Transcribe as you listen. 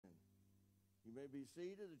You may be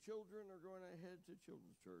seated. The children are going to head to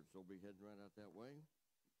Children's Church. They'll be heading right out that way.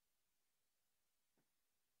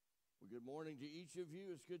 Well, good morning to each of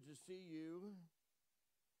you. It's good to see you.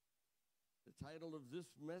 The title of this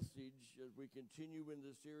message, as we continue in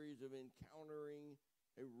the series of encountering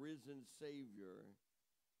a risen Savior,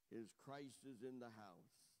 is Christ is in the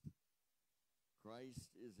house.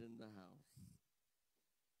 Christ is in the house.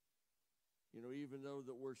 You know, even though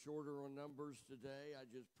that we're shorter on numbers today, I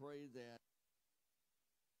just pray that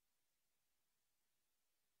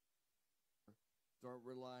start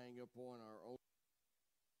relying upon our own.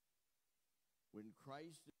 When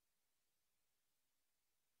Christ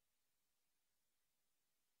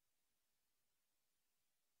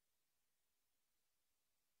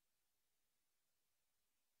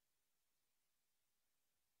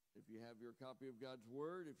If you have your copy of God's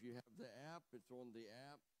Word, if you have the app, it's on the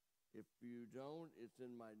app. If you don't, it's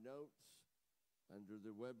in my notes under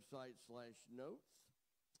the website /notes.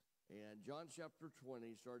 And John chapter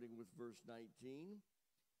 20, starting with verse 19.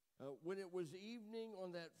 When it was evening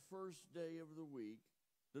on that first day of the week,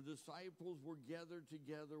 the disciples were gathered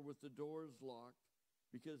together with the doors locked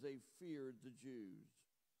because they feared the Jews.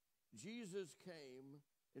 Jesus came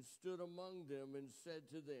and stood among them and said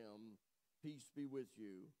to them, "Peace be with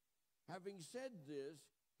you." Having said this,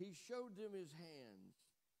 he showed them his hands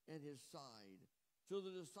and his side. So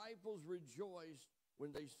the disciples rejoiced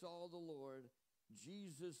when they saw the Lord.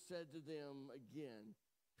 Jesus said to them again,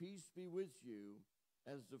 "Peace be with you.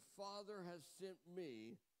 As the Father has sent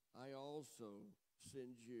me, I also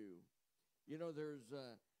send you." You know, there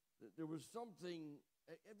was something.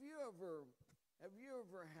 Have you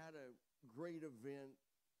ever had a great event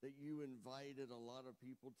that you invited a lot of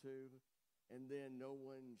people to, and then no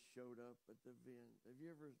one showed up at the event? Have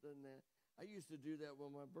you ever done that? I used to do that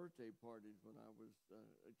with my birthday parties when I was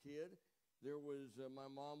a kid. There was, my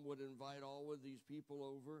mom would invite all of these people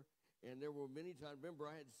over, and there were many times, remember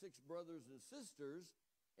I had 6 brothers and sisters,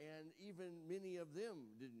 and even many of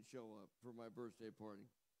them didn't show up for my birthday party.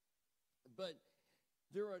 But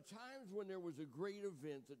there are times when there was a great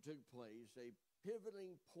event that took place, a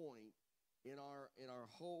pivoting point in our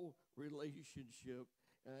whole relationship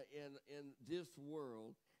in this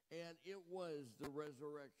world, and it was the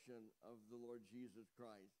resurrection of the Lord Jesus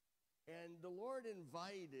Christ. And the Lord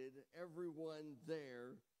invited everyone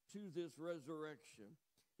there to this resurrection.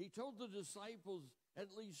 He told the disciples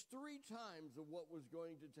at least 3 times of what was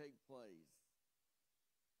going to take place,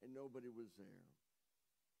 and nobody was there.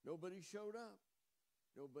 Nobody showed up.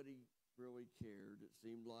 Nobody really cared, it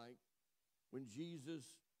seemed like. When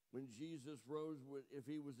Jesus rose, if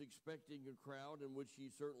he was expecting a crowd, in which he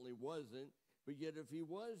certainly wasn't, but yet if he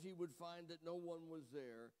was, he would find that no one was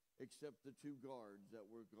there except the 2 guards that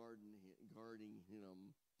were guarding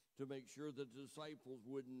him to make sure the disciples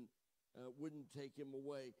wouldn't take him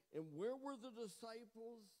away. And where were the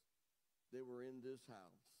disciples? They were in this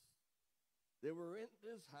house. They were in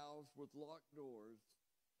this house with locked doors,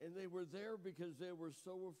 and they were there because they were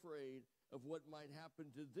so afraid of what might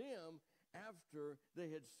happen to them after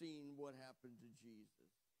they had seen what happened to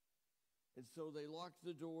Jesus. And so they locked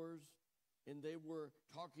the doors, and they were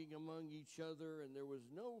talking among each other, and there was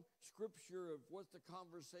no scripture of what the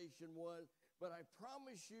conversation was, but I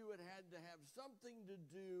promise you it had to have something to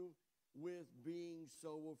do with being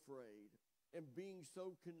so afraid and being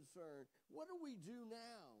so concerned. What do we do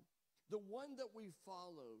now? The one that we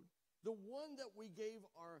followed, the one that we gave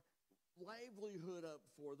our livelihood up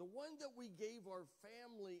for, the one that we gave our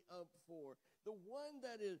family up for, the one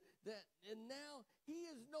and now he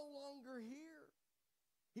is no longer here.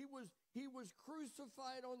 He was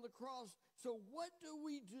crucified on the cross. So what do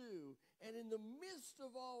we do? And in the midst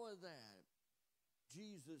of all of that,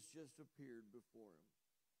 Jesus just appeared before him.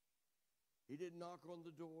 He didn't knock on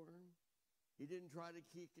the door. He didn't try to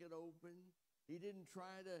kick it open. He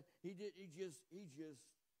just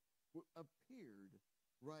appeared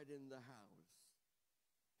right in the house.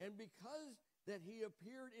 And because that he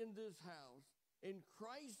appeared in this house, and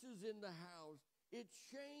Christ is in the house, it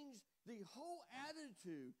changed the whole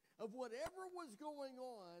attitude of whatever was going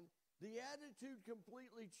on. The attitude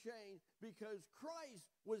completely changed because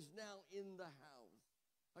Christ was now in the house.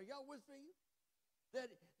 Are y'all with me?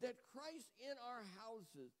 That Christ in our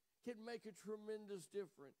houses can make a tremendous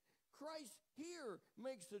difference. Christ here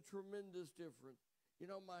makes a tremendous difference. You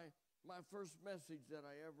know, my first message that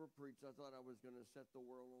I ever preached, I thought I was going to set the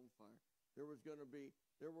world on fire. There were going to be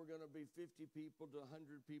 50 people to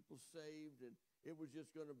 100 people saved, and it was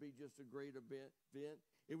just going to be just a great event.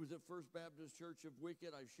 It was at First Baptist Church of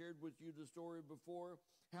Wickett. I shared with you the story before,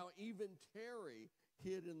 how even Terry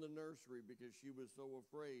hid in the nursery because she was so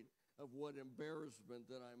afraid of what embarrassment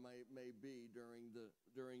that I may be during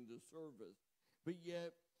the service. But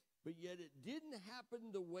yet it didn't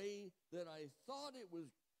happen the way that I thought it was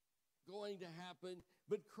going to happen,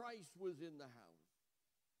 but Christ was in the house.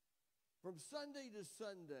 From Sunday to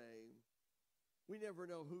Sunday, we never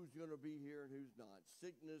know who's going to be here and who's not.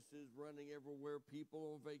 Sickness is running everywhere,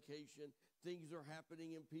 people on vacation, things are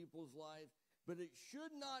happening in people's lives. But it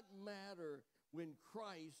should not matter when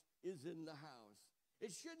Christ is in the house.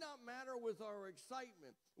 It should not matter with our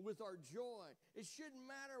excitement, with our joy. It shouldn't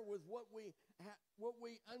matter with what we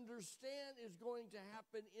understand is going to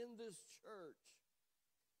happen in this church.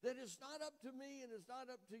 That it's not up to me and it's not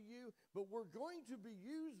up to you, but we're going to be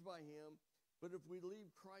used by him. But if we leave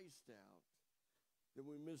Christ out, then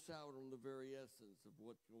we miss out on the very essence of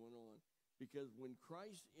what's going on. Because when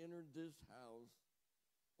Christ entered this house,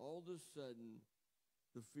 all of a sudden,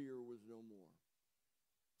 the fear was no more.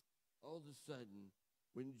 All of a sudden,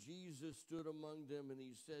 when Jesus stood among them and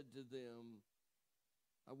he said to them,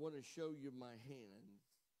 I want to show you my hands.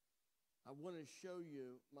 I want to show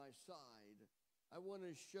you my side. I want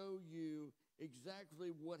to show you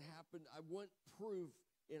exactly what happened. I want proof,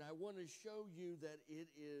 and I want to show you that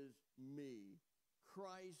it is me.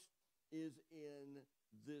 Christ is in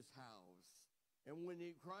this house. And when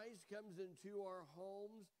Christ comes into our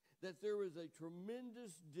homes, that there is a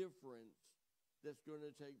tremendous difference that's going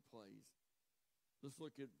to take place. Let's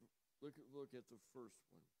look at the first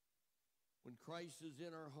one. When Christ is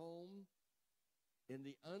in our home, and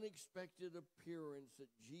the unexpected appearance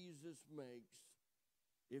that Jesus makes,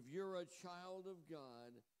 if you're a child of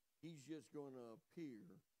God, he's just going to appear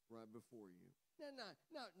right before you. Now,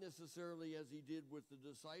 not necessarily as he did with the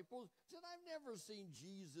disciples. Said, I've never seen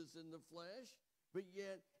Jesus in the flesh, but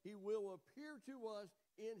yet he will appear to us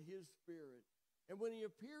in his spirit. And when he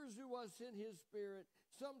appears to us in his spirit,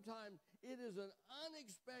 sometimes it is an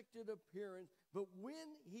unexpected appearance, but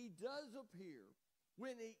when he does appear,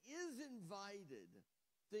 when he is invited,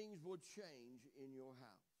 things will change in your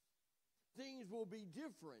house. Things will be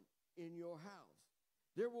different in your house.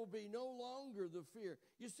 There will be no longer the fear.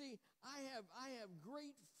 You see, I have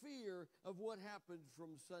great fear of what happens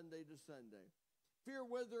from Sunday to Sunday. Fear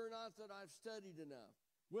whether or not that I've studied enough,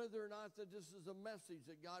 whether or not that this is a message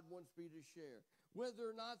that God wants me to share, whether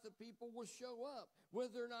or not the people will show up,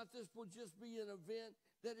 whether or not this will just be an event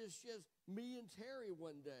that is just me and Terry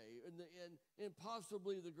one day and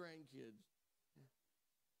possibly the grandkids.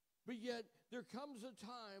 But yet there comes a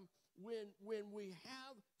time when we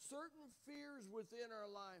have certain fears within our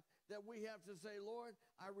life that we have to say, Lord,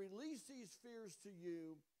 I release these fears to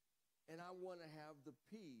you, and I want to have the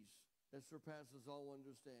peace that surpasses all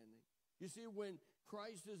understanding. You see, when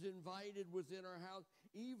Christ is invited within our house,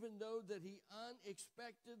 even though that he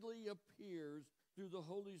unexpectedly appears through the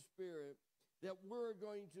Holy Spirit, that we're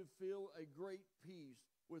going to feel a great peace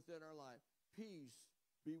within our life. Peace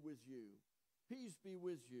be with you. Peace be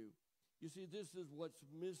with you. You see, this is what's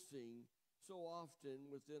missing so often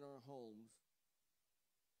within our homes.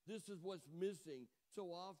 This is what's missing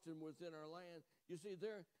so often within our land. You see,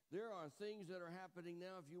 there are things that are happening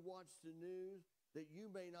now, if you watch the news, that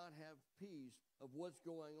you may not have peace of what's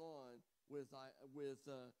going on with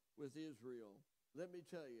Israel. Let me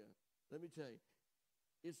tell you,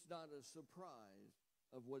 it's not a surprise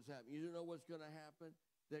of what's happening. You know what's going to happen?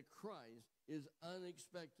 That Christ is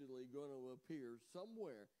unexpectedly going to appear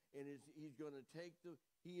somewhere, and he is going to take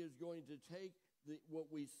what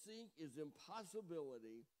we think is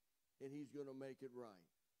impossibility, and he's going to make it right.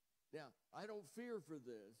 Now, I don't fear for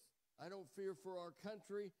this. I don't fear for our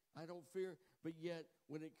country. I don't fear, but yet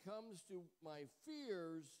when it comes to my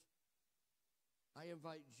fears, I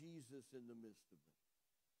invite Jesus in the midst of them.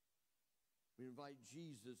 We invite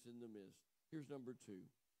Jesus in the midst. Here's number 2.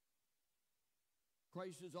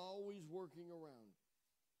 Christ is always working around.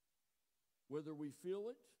 Whether we feel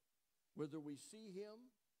it, whether we see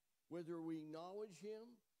him, whether we acknowledge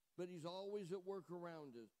him, but he's always at work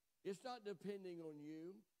around us. It's not depending on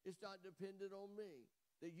you. It's not dependent on me.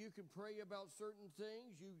 That you can pray about certain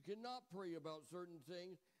things, you cannot pray about certain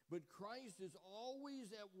things, but Christ is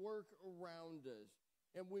always at work around us,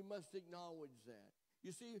 and we must acknowledge that.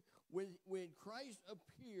 You see, when Christ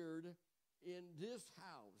appeared in this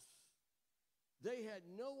house, they had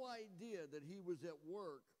no idea that he was at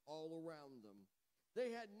work all around them. They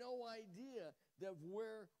had no idea of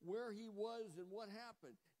where he was and what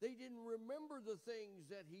happened. They didn't remember the things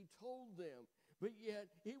that he told them, but yet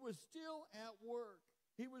he was still at work.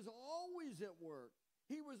 He was always at work.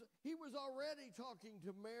 He was already talking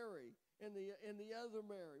to Mary and the other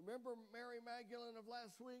Mary. Remember Mary Magdalene of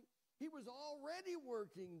last week? He was already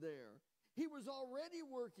working there. He was already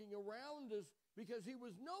working around us because he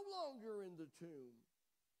was no longer in the tomb.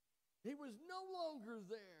 He was no longer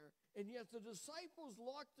there. And yet the disciples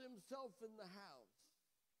locked themselves in the house.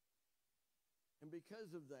 And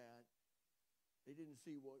because of that, they didn't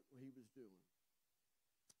see what he was doing.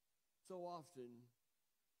 So often,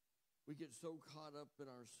 we get so caught up in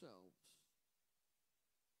ourselves.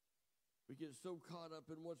 We get so caught up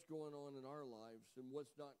in what's going on in our lives and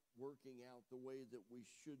what's not working out the way that we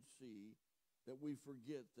should see, that we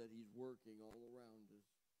forget that he's working all around us.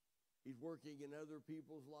 He's working in other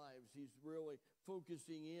people's lives. He's really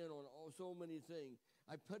focusing in on so many things.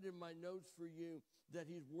 I put in my notes for you that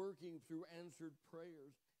he's working through answered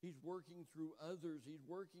prayers. He's working through others. He's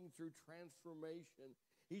working through transformation.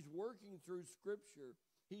 He's working through Scripture.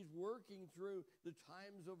 He's working through the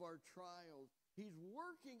times of our trials. He's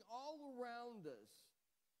working all around us.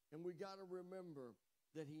 And we got to remember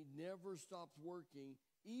that he never stops working,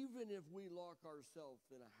 even if we lock ourselves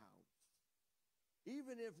in a house.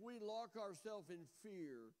 Even if we lock ourselves in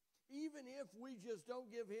fear, even if we just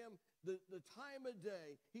don't give him the time of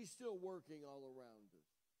day, he's still working all around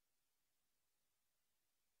us.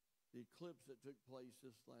 The eclipse that took place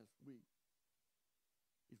this last week,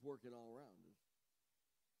 he's working all around us.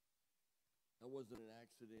 That wasn't an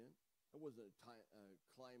accident. It wasn't a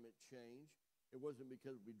climate change. It wasn't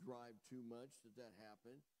because we drive too much that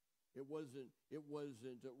happened. It wasn't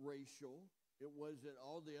racial. It wasn't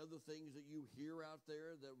all the other things that you hear out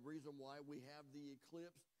there, the reason why we have the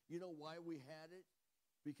eclipse. You know why we had it?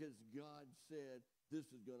 Because God said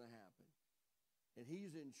this is going to happen. And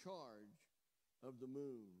he's in charge of the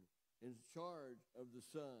moon, in charge of the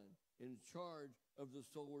sun, in charge of the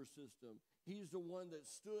solar system. He's the one that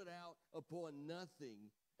stood out upon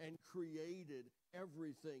nothing and created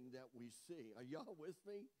everything that we see. Are y'all with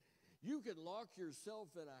me? You can lock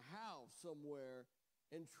yourself in a house somewhere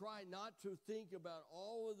and try not to think about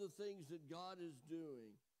all of the things that God is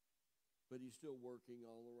doing. But he's still working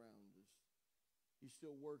all around us. He's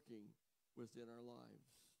still working within our lives.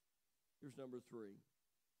 Here's number 3.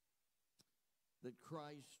 That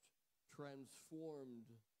Christ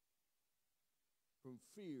transformed from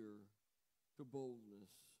fear to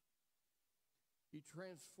boldness. He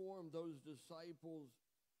transformed those disciples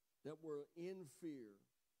that were in fear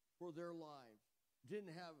for their lives.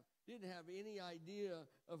 Didn't have any idea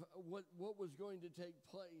of what was going to take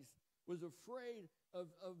place, was afraid of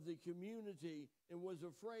the community and was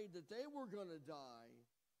afraid that they were going to die.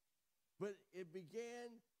 But they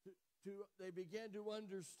began to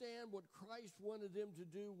understand what Christ wanted them to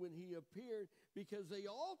do when he appeared, because they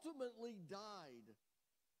ultimately died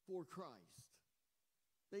for Christ.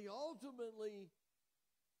 They ultimately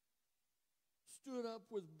stood up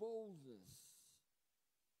with boldness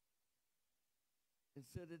and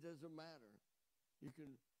said, it doesn't matter. You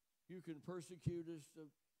can persecute us,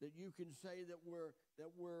 that you can say that we're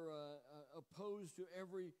opposed to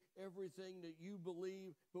everything that you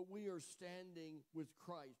believe, but we are standing with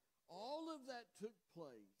Christ. All of that took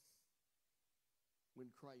place when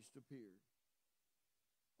Christ appeared.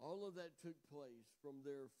 All of that took place from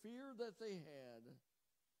their fear that they had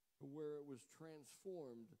to where it was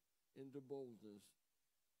transformed into boldness.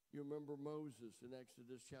 You remember Moses in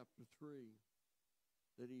Exodus chapter 3.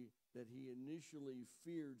 That he initially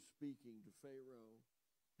feared speaking to Pharaoh,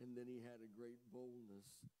 and then he had a great boldness.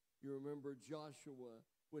 You remember Joshua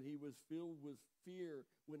when he was filled with fear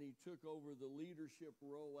when he took over the leadership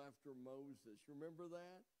role after Moses. Remember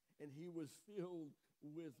that? And he was filled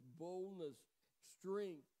with boldness,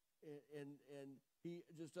 strength, and he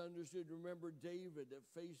just understood. Remember David that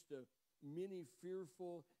faced many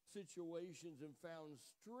fearful situations and found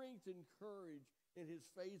strength and courage in his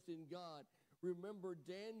faith in God. Remember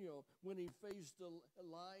Daniel when he faced the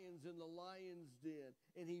lions in the lion's den,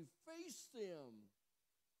 and he faced them.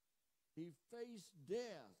 He faced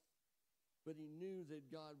death, but he knew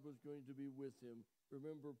that God was going to be with him.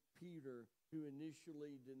 Remember Peter, who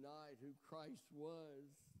initially denied who Christ was,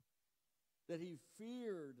 that he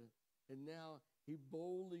feared, and now he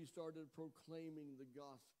boldly started proclaiming the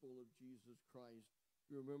gospel of Jesus Christ.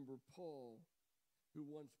 You remember Paul, who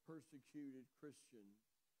once persecuted Christians.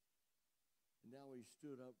 And now he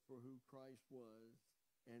stood up for who Christ was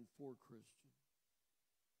and for Christians.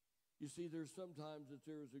 You see, there's sometimes that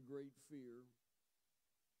there is a great fear.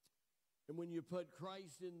 And when you put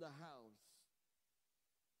Christ in the house,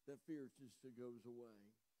 that fear just goes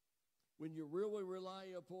away. When you really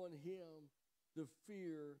rely upon him, the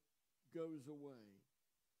fear goes away.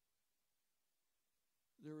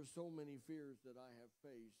 There are so many fears that I have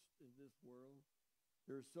faced in this world.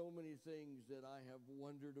 There are so many things that I have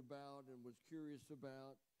wondered about and was curious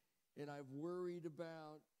about, and I've worried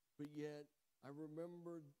about, But yet, I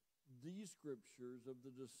remembered these scriptures of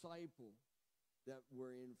the disciple that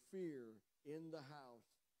were in fear in the house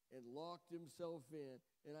and locked himself in.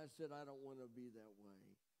 And I said, I don't want to be that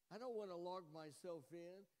way. I don't want to lock myself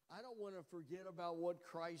in. I don't want to forget about what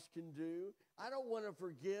Christ can do. I don't want to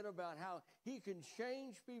forget about how he can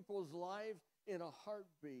change people's lives in a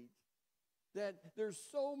heartbeat. That there's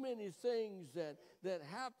so many things that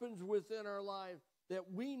happens within our life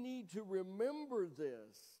that we need to remember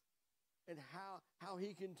this and how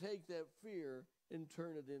he can take that fear and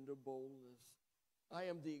turn it into boldness. I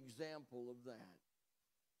am the example of that.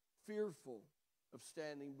 Fearful of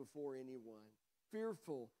standing before anyone.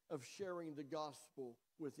 Fearful of sharing the gospel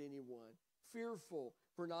with anyone. Fearful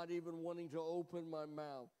for not even wanting to open my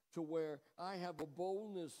mouth, to where I have a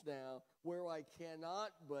boldness now where I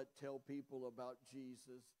cannot but tell people about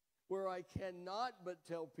Jesus, where I cannot but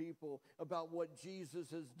tell people about what Jesus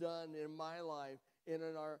has done in my life, and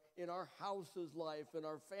in our house's life, in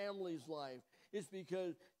our family's life. It's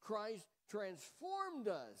because Christ transformed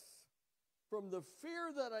us from the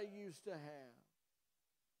fear that I used to have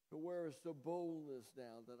to where it's the boldness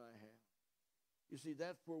now that I have. You see,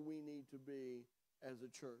 that's where we need to be as a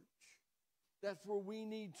church. That's where we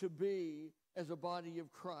need to be as a body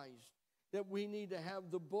of Christ. That we need to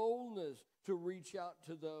have the boldness to reach out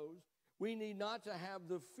to those. We need not to have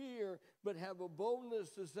the fear, but have a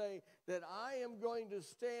boldness to say that I am going to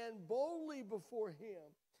stand boldly before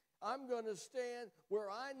him. I'm going to stand where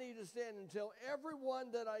I need to stand and tell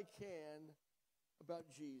everyone that I can about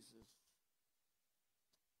Jesus.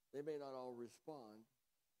 They may not all respond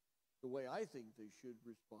the way I think they should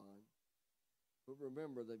respond. But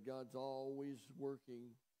remember that God's always working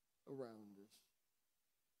around us.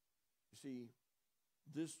 You see,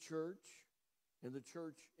 this church and the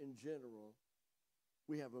church in general,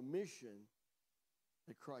 we have a mission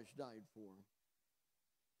that Christ died for.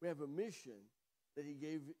 We have a mission that he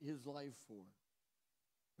gave his life for.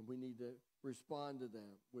 And we need to respond to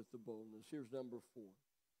that with the boldness. Here's number 4.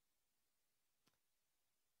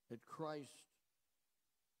 That Christ's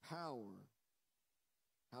power,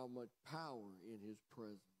 how much power in his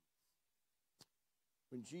presence.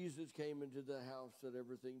 When Jesus came into the house, that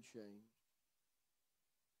everything changed.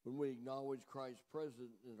 When we acknowledge Christ's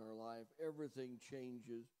presence in our life, everything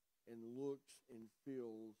changes and looks and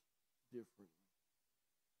feels differently.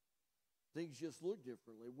 Things just look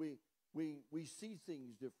differently. We see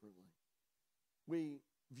things differently. We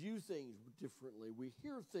view things differently. We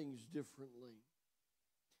hear things differently.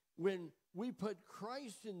 When we put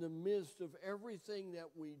Christ in the midst of everything that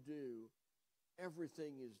we do,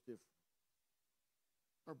 everything is different.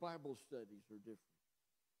 Our Bible studies are different.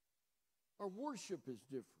 Our worship is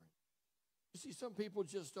different. You see, some people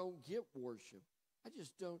just don't get worship. I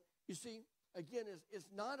just don't. You see, again, it's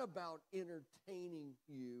not about entertaining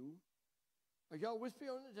you. Are y'all with me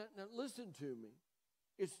on that? Now listen to me.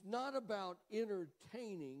 It's not about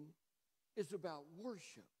entertaining. It's about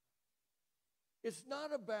worship. It's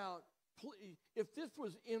not about, if this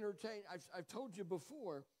was entertaining, I've told you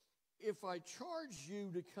before, if I charged you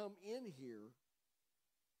to come in here,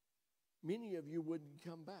 many of you wouldn't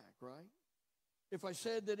come back, right? If I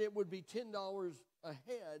said that it would be $10 a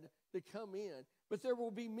head to come in, but there will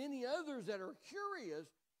be many others that are curious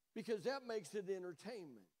because that makes it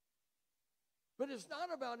entertainment. But it's not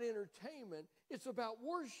about entertainment, it's about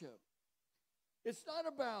worship. It's not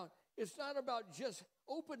about just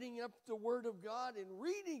opening up the Word of God and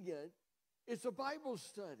reading it. It's a Bible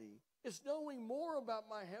study. It's knowing more about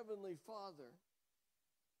my Heavenly Father.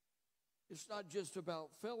 It's not just about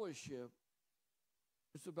fellowship.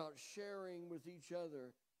 It's about sharing with each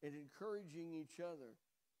other and encouraging each other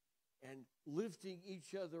and lifting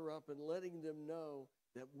each other up and letting them know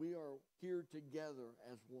that we are here together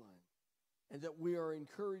as one and that we are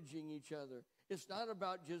encouraging each other. It's not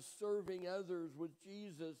about just serving others with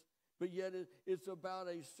Jesus, but yet it's about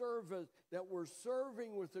a service that we're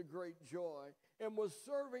serving with a great joy and we're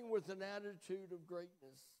serving with an attitude of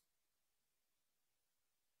greatness.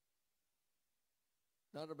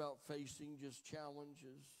 Not about facing just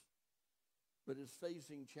challenges, but it's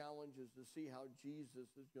facing challenges to see how Jesus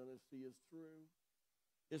is going to see us through.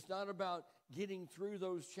 It's not about getting through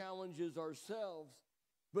those challenges ourselves,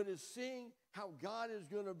 but it's seeing how God is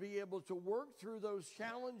going to be able to work through those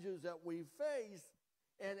challenges that we face.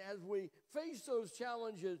 And as we face those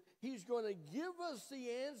challenges, he's going to give us the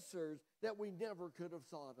answers that we never could have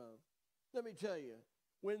thought of. Let me tell you,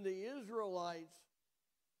 when the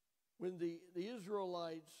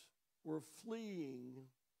Israelites were fleeing,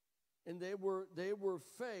 and they were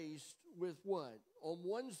faced with what? On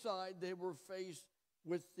one side, they were faced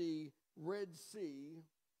with the Red Sea,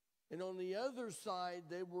 And on the other side,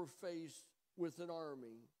 they were faced with an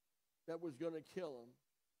army that was going to kill them.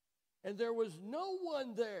 And there was no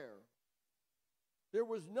one there. There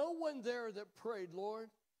was no one there that prayed, Lord,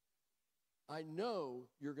 I know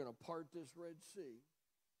you're going to part this Red Sea.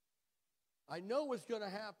 I know what's going to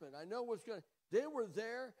happen. I know what's going to. They were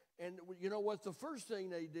there, and you know what? The first thing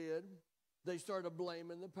they did, they started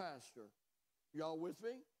blaming the pastor. Y'all with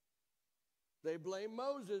me? They blamed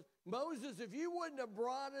Moses. Moses, if you wouldn't have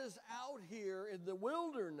brought us out here in the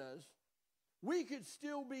wilderness, we could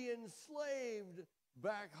still be enslaved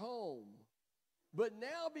back home. But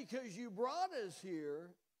now because you brought us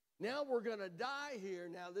here, now we're going to die here.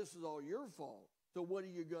 Now this is all your fault. So what are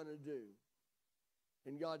you going to do?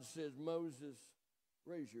 And God says, Moses,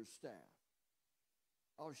 raise your staff.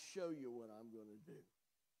 I'll show you what I'm going to do.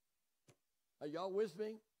 Are y'all with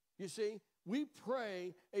me? You see, we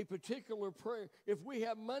pray a particular prayer. If we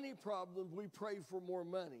have money problems, we pray for more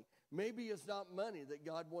money. Maybe it's not money that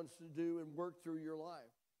God wants to do and work through your life.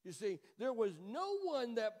 You see, there was no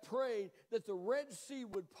one that prayed that the Red Sea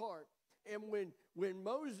would part. And when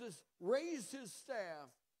Moses raised his staff,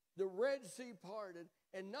 the Red Sea parted.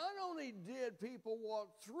 And not only did people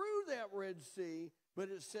walk through that Red Sea, but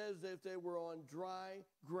it says that they were on dry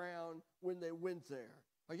ground when they went there.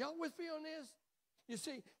 Are y'all with me on this? You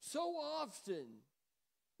see, so often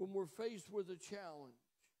when we're faced with a challenge,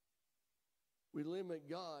 we limit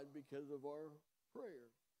God because of our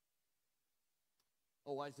prayers.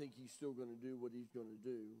 Oh, I think he's still going to do what he's going to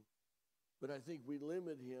do. But I think we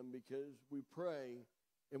limit him because we pray,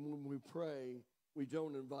 and when we pray, we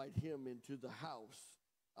don't invite him into the house.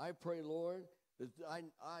 I pray, Lord, that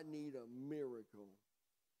I need a miracle.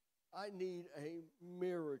 I need a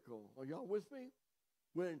miracle. Are y'all with me?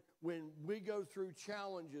 When we go through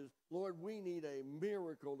challenges, Lord, we need a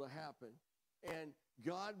miracle to happen. And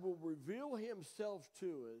God will reveal himself to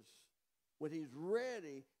us when he's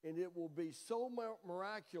ready, and it will be so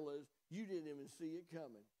miraculous, you didn't even see it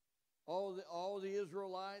coming. All the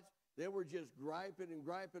Israelites, they were just griping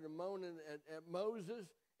and moaning at Moses.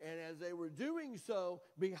 And as they were doing so,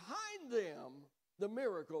 behind them, the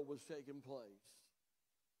miracle was taking place.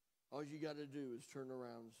 All you got to do is turn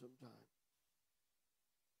around sometime.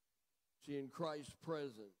 See, in Christ's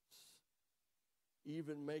presence,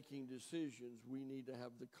 even making decisions, we need to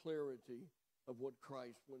have the clarity of what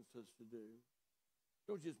Christ wants us to do.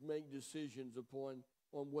 Don't just make decisions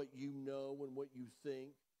on what you know and what you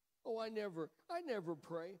think. Oh, I never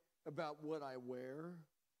pray about what I wear.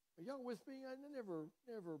 Are y'all with me? I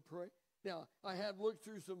never pray. Now, I have looked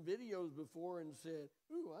through some videos before and said,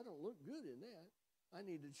 ooh, I don't look good in that. I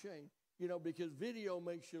need to change. You know, because video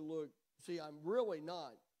makes you look, see, I'm really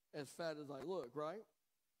not as fat as I look, right?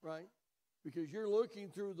 Right? Because you're looking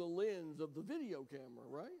through the lens of the video camera,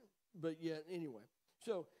 right? But yet, anyway.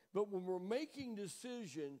 So, but when we're making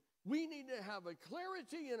decisions, we need to have a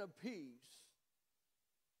clarity and a peace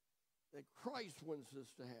that Christ wants us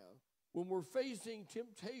to have. When we're facing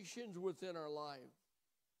temptations within our life,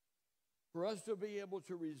 for us to be able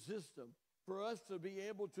to resist them, for us to be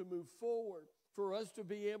able to move forward, for us to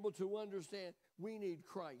be able to understand, we need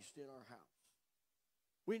Christ in our house.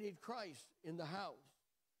 We need Christ in the house.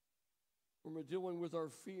 When we're dealing with our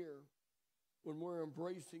fear, when we're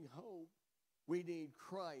embracing hope, we need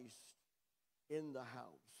Christ in the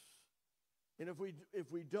house. And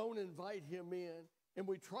if we don't invite him in and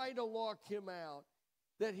we try to lock him out,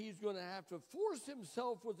 that he's going to have to force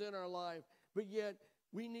himself within our life, but yet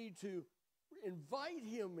we need to invite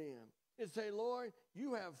him in and say, Lord,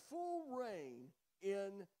 you have full reign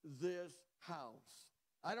in this house.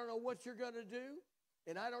 I don't know what you're going to do,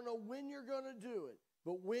 and I don't know when you're going to do it,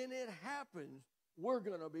 but when it happens, we're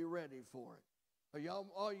going to be ready for it.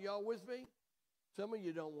 Are y'all with me? Some of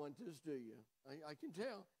you don't want this, do you? I can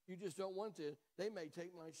tell. You just don't want this. They may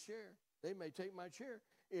take my chair. They may take my chair.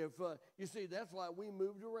 If you see, that's why we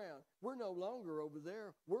moved around. We're no longer over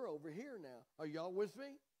there. We're over here now. Are y'all with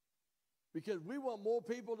me? Because we want more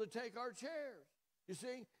people to take our chairs. You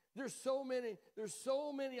see, there's so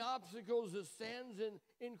many obstacles that stands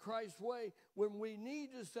in Christ's way when we need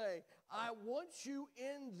to say, I want you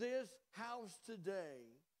in this house today.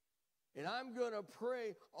 And I'm going to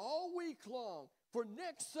pray all week long for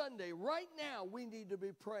next Sunday. Right now, we need to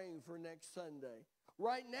be praying for next Sunday.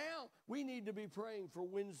 Right now, we need to be praying for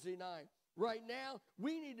Wednesday night. Right now,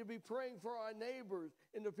 we need to be praying for our neighbors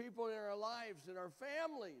and the people in our lives and our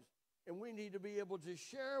families. And we need to be able to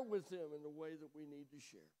share with them in the way that we need to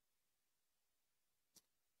share.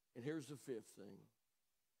 And here's the fifth thing.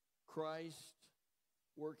 Christ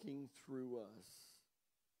working through us.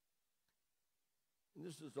 And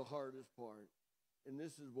this is the hardest part. And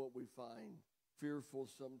this is what we find fearful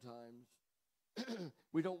sometimes.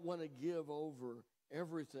 We don't want to give over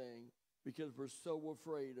everything because we're so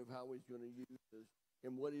afraid of how he's going to use us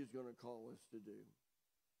and what he's going to call us to do.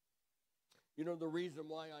 You know the reason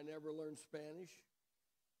why I never learned Spanish?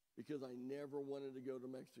 Because I never wanted to go to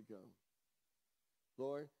Mexico.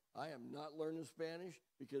 Lord, I am not learning Spanish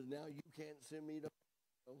because now you can't send me to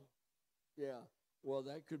Mexico. Yeah, well,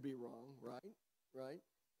 that could be wrong, right? Right?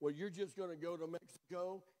 Well, you're just going to go to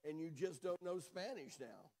Mexico and you just don't know Spanish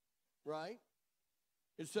now, right?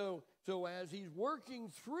 And so as he's working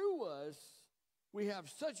through us, we have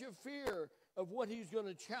such a fear of what he's going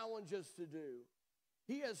to challenge us to do.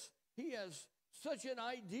 He has such an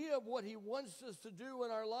idea of what he wants us to do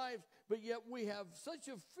in our lives, but yet we have such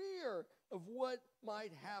a fear of what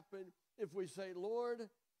might happen if we say, Lord,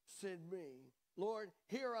 send me. Lord,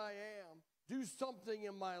 here I am. Do something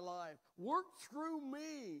in my life. Work through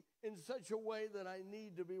me in such a way that I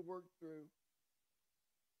need to be worked through.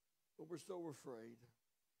 But we're so afraid.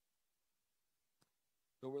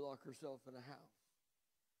 So we lock ourselves in a house.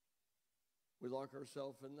 We lock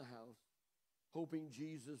ourselves in the house, hoping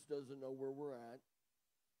Jesus doesn't know where we're at.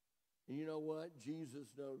 And you know what? Jesus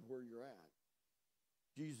knows where you're at.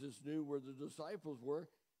 Jesus knew where the disciples were.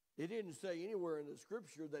 It didn't say anywhere in the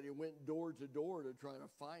scripture that he went door to door to try to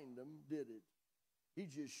find them, did it? He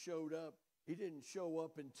just showed up. He didn't show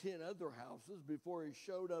up in 10 other houses before he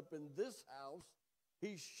showed up in this house.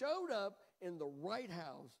 He showed up in the right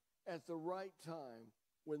house at the right time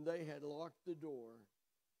when they had locked the door.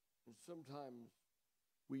 And sometimes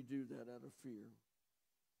we do that out of fear.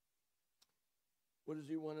 What does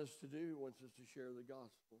he want us to do? He wants us to share the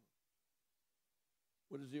gospel.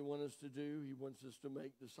 What does he want us to do? He wants us to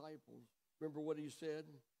make disciples. Remember what he said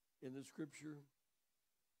in the scripture?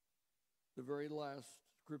 The very last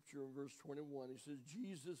scripture in verse 21. He says,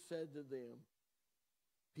 Jesus said to them,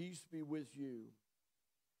 peace be with you.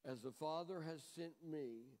 As the Father has sent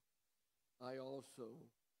me, I also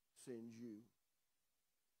send you.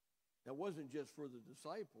 That wasn't just for the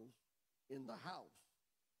disciples in the house.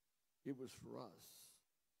 It was for us.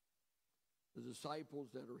 The disciples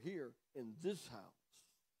that are here in this house.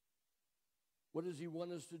 What does he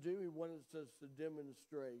want us to do? He wants us to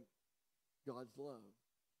demonstrate God's love.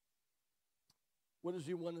 What does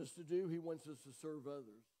he want us to do? He wants us to serve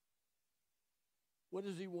others. What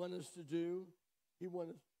does he want us to do? He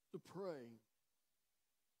wants us to pray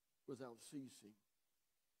without ceasing.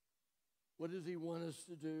 What does he want us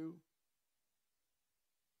to do?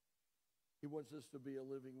 He wants us to be a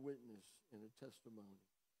living witness and a testimony.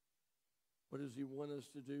 What does he want us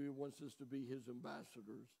to do? He wants us to be his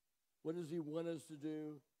ambassadors. What does he want us to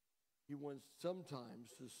do? He wants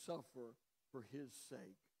sometimes to suffer for his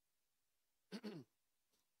sake.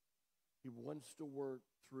 He wants to work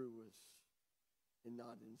through us and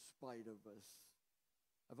not in spite of us.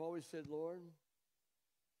 I've always said, Lord,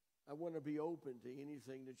 I want to be open to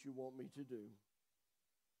anything that you want me to do,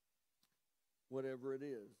 whatever it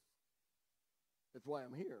is. That's why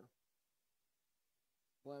I'm here.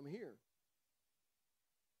 Why I'm here.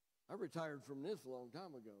 I retired from this a long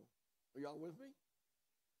time ago. Are y'all with me?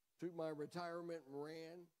 Took my retirement and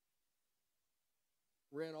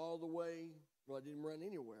ran all the way. Well, I didn't run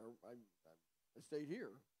anywhere. I stayed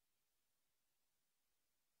here.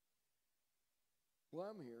 Well,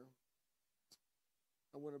 I'm here.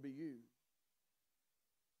 I want to be used.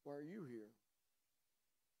 Why are you here?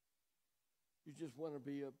 You just want to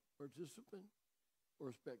be a participant or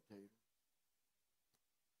a spectator?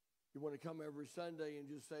 You want to come every Sunday and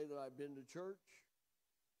just say that I've been to church?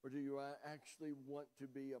 Or do you actually want to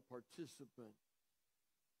be a participant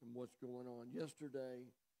in what's going on? Yesterday,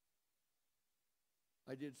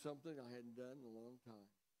 I did something I hadn't done in a long time.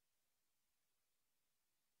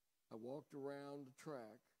 I walked around the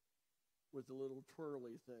track with a little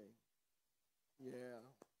twirly thing. Yeah,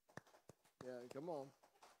 come on.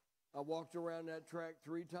 I walked around that track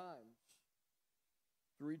 3 times.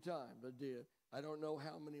 3 times I did. I don't know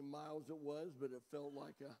how many miles it was, but it felt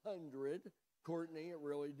like 100. Courtney, it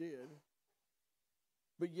really did.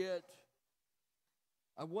 But yet,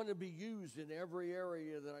 I want to be used in every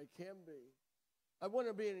area that I can be. I want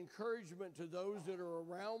to be an encouragement to those that are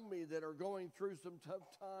around me that are going through some tough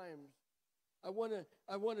times. I want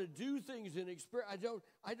to do things and experience.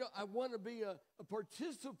 I want to be a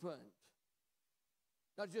participant,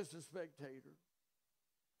 not just a spectator.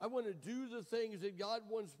 I want to do the things that God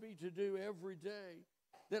wants me to do every day.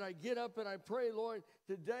 That I get up and I pray, Lord,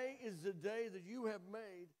 today is the day that you have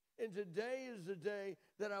made. And today is the day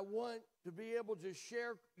that I want to be able to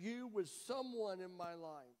share you with someone in my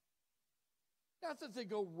life. Not that they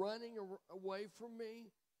go running away from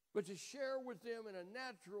me, but to share with them in a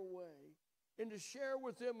natural way and to share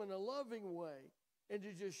with them in a loving way and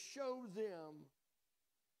to just show them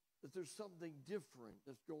that there's something different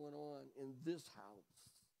that's going on in this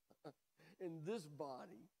house, in this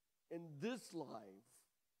body, in this life.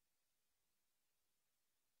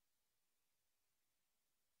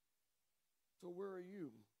 So where are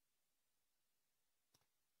you?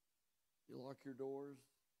 You lock your doors,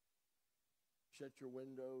 shut your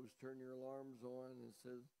windows, turn your alarms on, and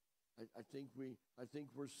says, I think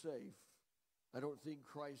we're safe. I don't think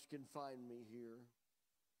Christ can find me here.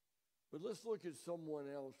 But let's look at someone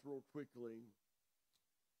else real quickly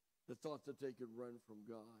that thought that they could run from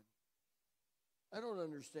God. I don't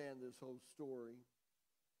understand this whole story,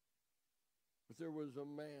 but there was a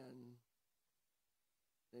man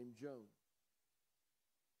named Jonah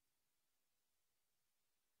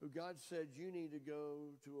who God said, you need to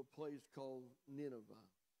go to a place called Nineveh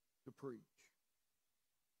to preach.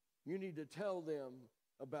 You need to tell them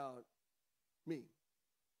about me.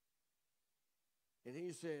 And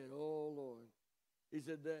he said, oh, Lord. He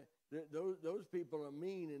said, those people are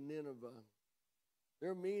mean in Nineveh.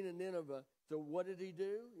 They're mean in Nineveh. So what did he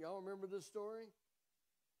do? Y'all remember this story?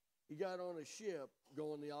 He got on a ship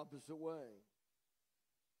going the opposite way.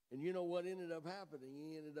 And you know what ended up happening?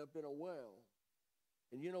 He ended up in a well.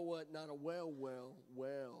 And you know what? Not a well.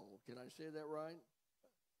 Can I say that right?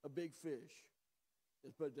 A big fish.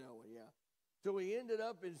 Let's put it that way, yeah. So he ended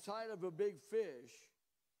up inside of a big fish.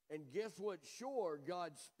 And guess what shore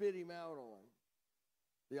God spit him out on?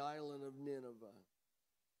 The island of Nineveh.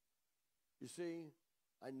 You see,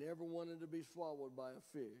 I never wanted to be swallowed by a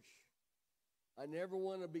fish. I never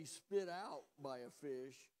want to be spit out by a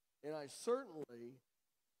fish. And I certainly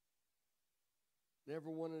never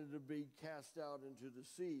wanted to be cast out into the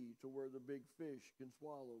sea to where the big fish can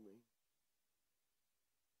swallow me.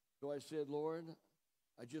 So I said, Lord,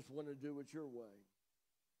 I just want to do it your way.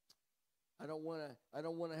 I don't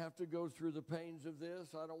want to have to go through the pains of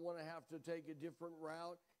this. I don't want to have to take a different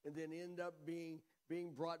route and then end up being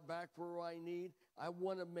brought back where I need. I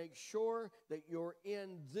want to make sure that you're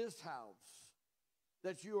in this house,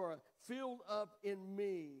 that you are filled up in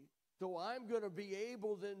me. So I'm going to be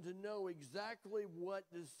able then to know exactly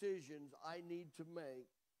what decisions I need to make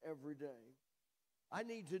every day. I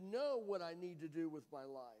need to know what I need to do with my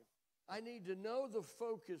life. I need to know the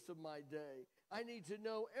focus of my day. I need to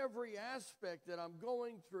know every aspect that I'm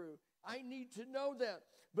going through. I need to know that.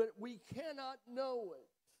 But we cannot know it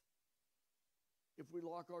if we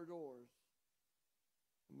lock our doors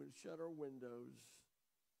and we shut our windows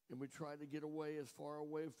and we try to get away as far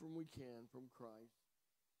away from we can from Christ.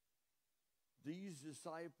 These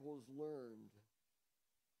disciples learned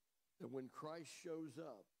that when Christ shows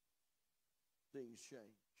up, things change.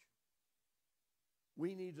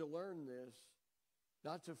 We need to learn this,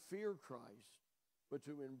 not to fear Christ, but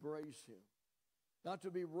to embrace him. Not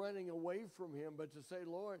to be running away from him, but to say,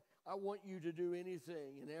 Lord, I want you to do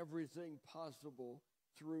anything and everything possible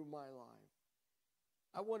through my life.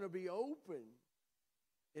 I want to be open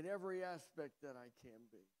in every aspect that I can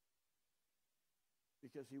be.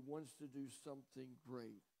 Because he wants to do something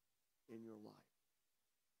great in your life.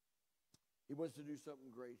 He wants to do something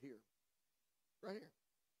great here. Right here.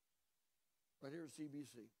 Right here at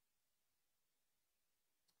CBC.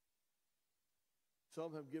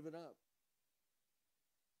 Some have given up.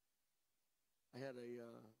 I had a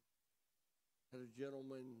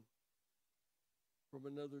gentleman from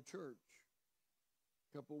another church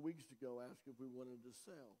a couple of weeks ago ask if we wanted to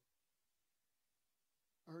sell.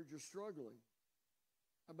 I heard you're struggling.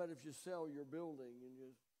 How about if you sell your building and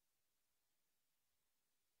just...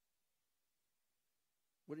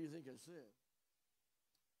 What do you think I said?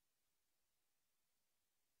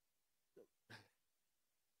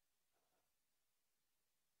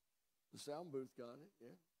 The sound booth got it,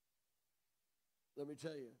 yeah. Let me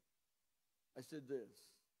tell you, I said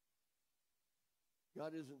this.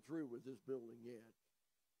 God isn't through with this building yet.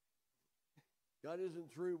 God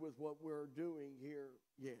isn't through with what we're doing here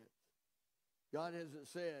yet. God hasn't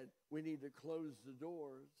said we need to close the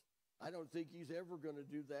doors. I don't think he's ever going to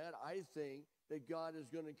do that. I think that God is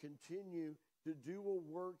going to continue to do a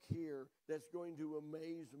work here that's going to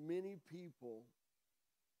amaze many people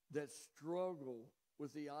that struggle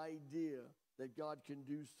with the idea that God can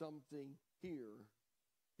do something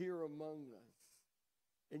here among us.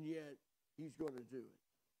 And yet, he's going to do it.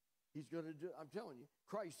 He's going to do it. I'm telling you,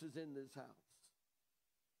 Christ is in this house.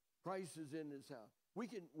 Christ is in this house. We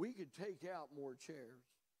could take out more chairs.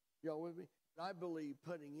 Y'all with me? I believe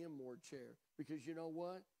putting in more chairs. Because you know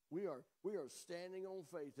what? We are standing on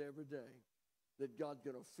faith every day that God's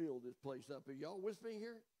going to fill this place up. Are y'all with me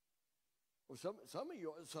here? Well, some of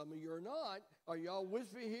you are not. Are y'all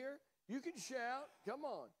with me here? You can shout. Come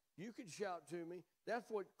on. You can shout to me. That's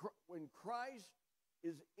what, when Christ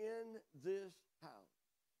is in this house,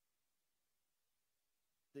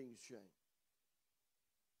 things change.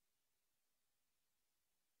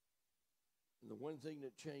 And the one thing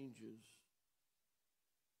that changes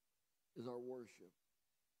is our worship.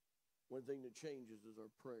 One thing that changes is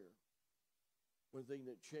our prayer. One thing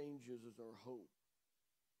that changes is our hope.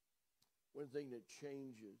 One thing that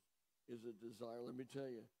changes is a desire. Let me tell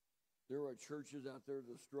you, there are churches out there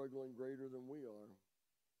that are struggling greater than we are.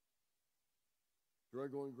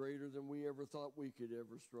 Struggling greater than we ever thought we could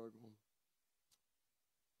ever struggle.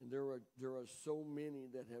 And there are so many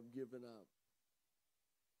that have given up.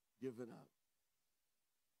 Given up.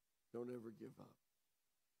 Don't ever give up.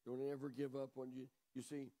 Don't ever give up on you. You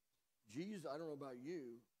see, Jesus, I don't know about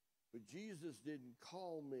you, but Jesus didn't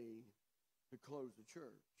call me to close the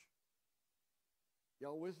church.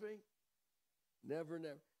 Y'all with me? Never,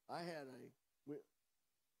 never.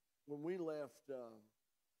 When we left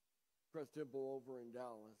Crest Temple over in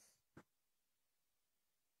Dallas,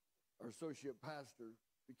 our associate pastor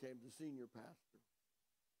became the senior pastor.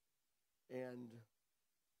 And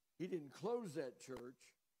he didn't close that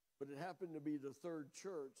church, but it happened to be the third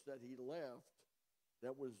church that he left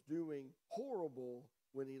that was doing horrible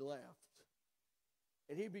when he left.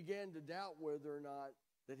 And he began to doubt whether or not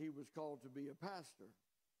that he was called to be a pastor.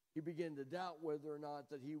 He began to doubt whether or not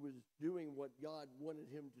that he was doing what God wanted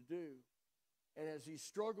him to do. And as he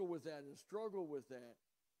struggled with that,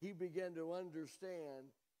 he began to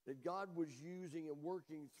understand that God was using and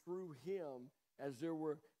working through him as there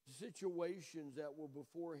were situations that were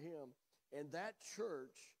before him. And that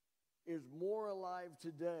church is more alive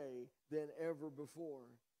today than ever before.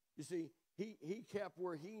 You see, he kept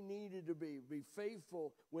where he needed to be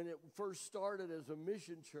faithful when it first started as a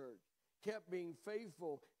mission church, kept being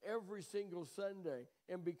faithful every single Sunday.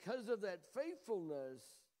 And because of that faithfulness,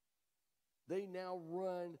 they now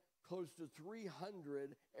run close to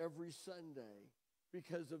 300 every Sunday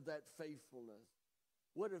because of that faithfulness.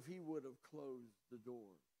 What if he would have closed the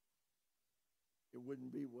door? It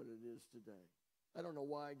wouldn't be what it is today. I don't know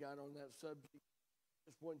why I got on that subject. I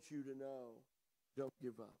just want you to know, don't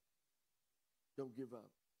give up. Don't give up.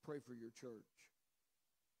 Pray for your church.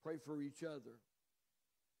 Pray for each other.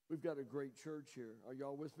 We've got a great church here. Are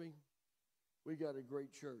y'all with me? We got a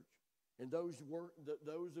great church. And those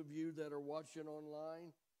of you that are watching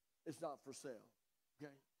online, it's not for sale.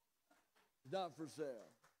 Okay? It's not for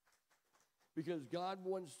sale. Because God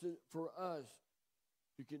wants for us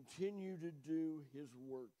to continue to do his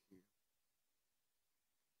work here.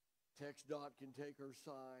 Text Dot can take her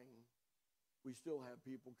sign. We still have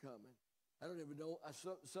people coming. I don't even know.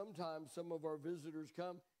 Sometimes some of our visitors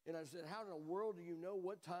come, and I said, how in the world do you know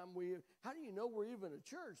what time how do you know we're even a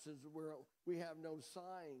church since we have no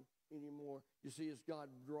sign anymore? You see, it's God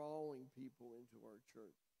drawing people into our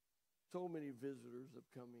church. So many visitors have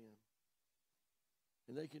come in.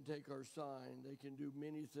 And they can take our sign. They can do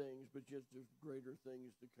many things, but just there's greater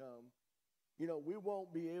things to come. You know, we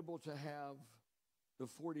won't be able to have the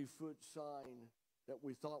 40-foot sign that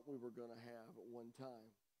we thought we were going to have at one time.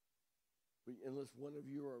 Unless one of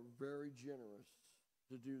you are very generous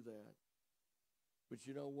to do that. But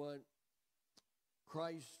you know what?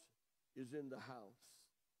 Christ is in the house.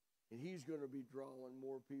 And he's going to be drawing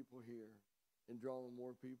more people here and drawing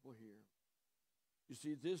more people here. You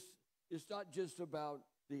see, it's not just about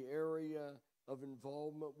the area of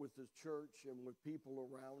involvement with the church and with people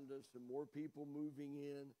around us and more people moving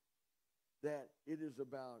in, that it is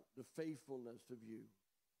about the faithfulness of you,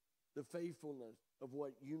 the faithfulness of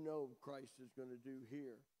what you know Christ is going to do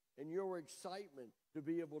here, and your excitement to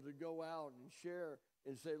be able to go out and share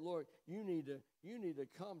and say, Lord, you need to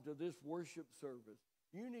come to this worship service.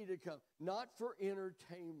 You need to come, not for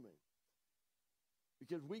entertainment,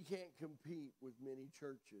 because we can't compete with many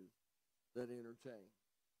churches that entertain.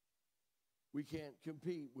 We can't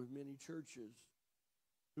compete with many churches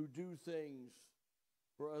who do things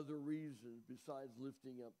for other reasons besides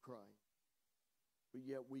lifting up Christ. But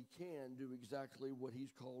yet we can do exactly what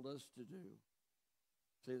he's called us to do.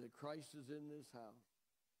 Say that Christ is in this house.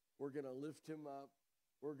 We're going to lift him up.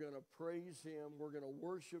 We're going to praise him. We're going to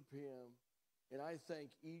worship him. And I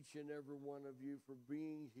thank each and every one of you for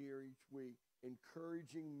being here each week,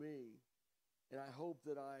 encouraging me. And I hope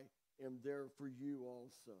that I am there for you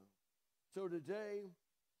also. So today,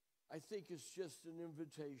 I think it's just an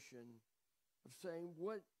invitation of saying,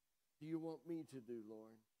 what do you want me to do,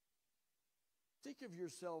 Lord? Think of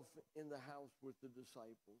yourself in the house with the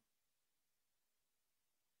disciples.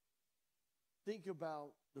 Think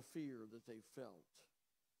about the fear that they felt.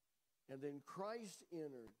 And then Christ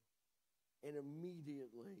entered, and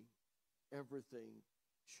immediately everything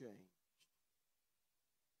changed.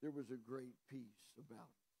 There was a great peace about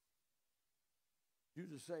it. Do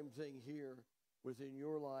the same thing here within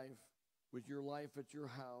your life, with your life at your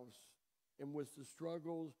house, and with the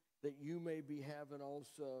struggles that you may be having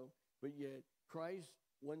also, but yet Christ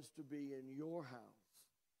wants to be in your house,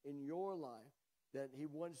 in your life, that he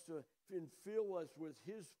wants to fill us with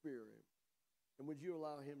his Spirit. And would you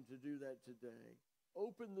allow him to do that today?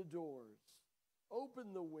 Open the doors,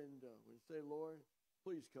 open the window, and say, Lord,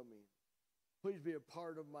 please come in. Please be a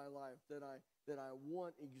part of my life, that I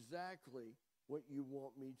want exactly what you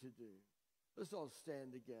want me to do. Let's all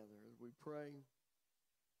stand together as we pray.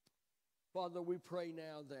 Father, we pray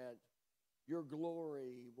now that your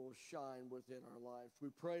glory will shine within our lives. We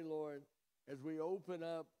pray, Lord, as we open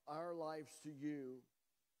up our lives to you,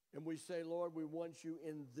 and we say, Lord, we want you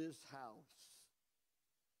in this house,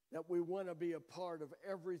 that we want to be a part of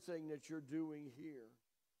everything that you're doing here.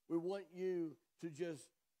 We want you to just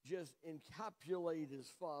encapsulate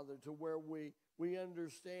us, Father, to where we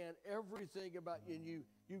understand everything about you, and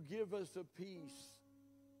you give us a peace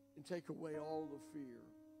and take away all the fear.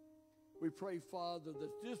 We pray, Father,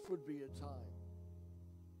 that this would be a time,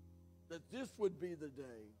 that this would be the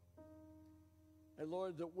day. And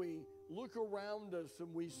Lord, that we look around us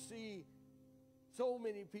and we see so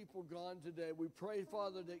many people gone today. We pray,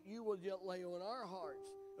 Father, that you will yet lay on our hearts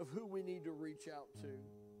of who we need to reach out to,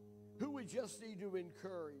 who we just need to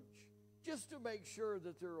encourage, just to make sure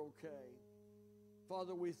that they're okay.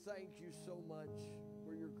 Father, we thank you so much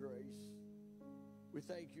for your grace. We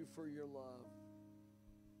thank you for your love.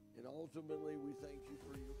 And ultimately, we thank you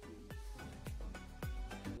for your peace.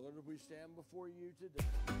 Lord, as we stand before you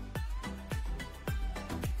today,